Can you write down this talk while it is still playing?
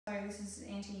this is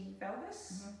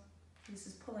anti-valgus. This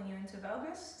is pulling you into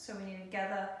valgus. So we need to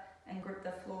gather and grip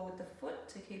the floor with the foot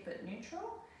to keep it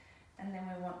neutral. And then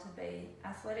we want to be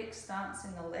athletic stance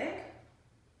in the leg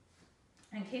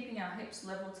and keeping our hips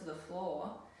level to the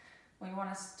floor. We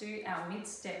want to do our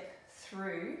mid-step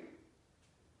through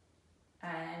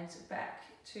and back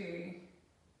to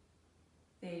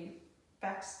the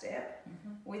back step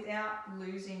without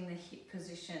losing the hip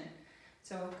position.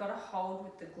 So we've got to hold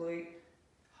with the glute,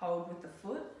 hold with the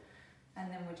foot, and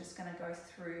then we're just going to go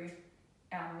through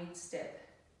our mid-step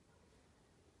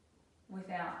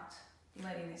without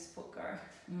letting this foot go.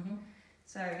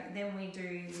 So then we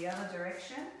do the other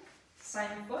direction,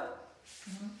 same foot,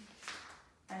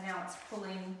 and now it's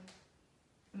pulling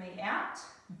me out,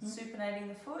 supinating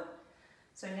the foot.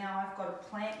 So now I've got to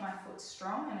plant my foot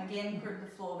strong, and again grip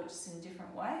the floor, but just in a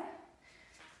different way.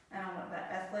 And I want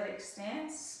that athletic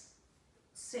stance,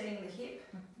 setting the hip,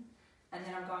 and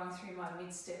then I'm going through my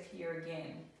mid-step here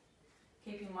again,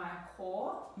 keeping my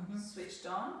core switched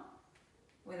on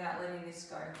without letting this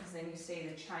go, because then you see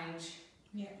the change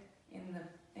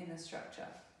in the structure.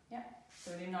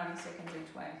 So we do 90 seconds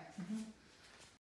each way.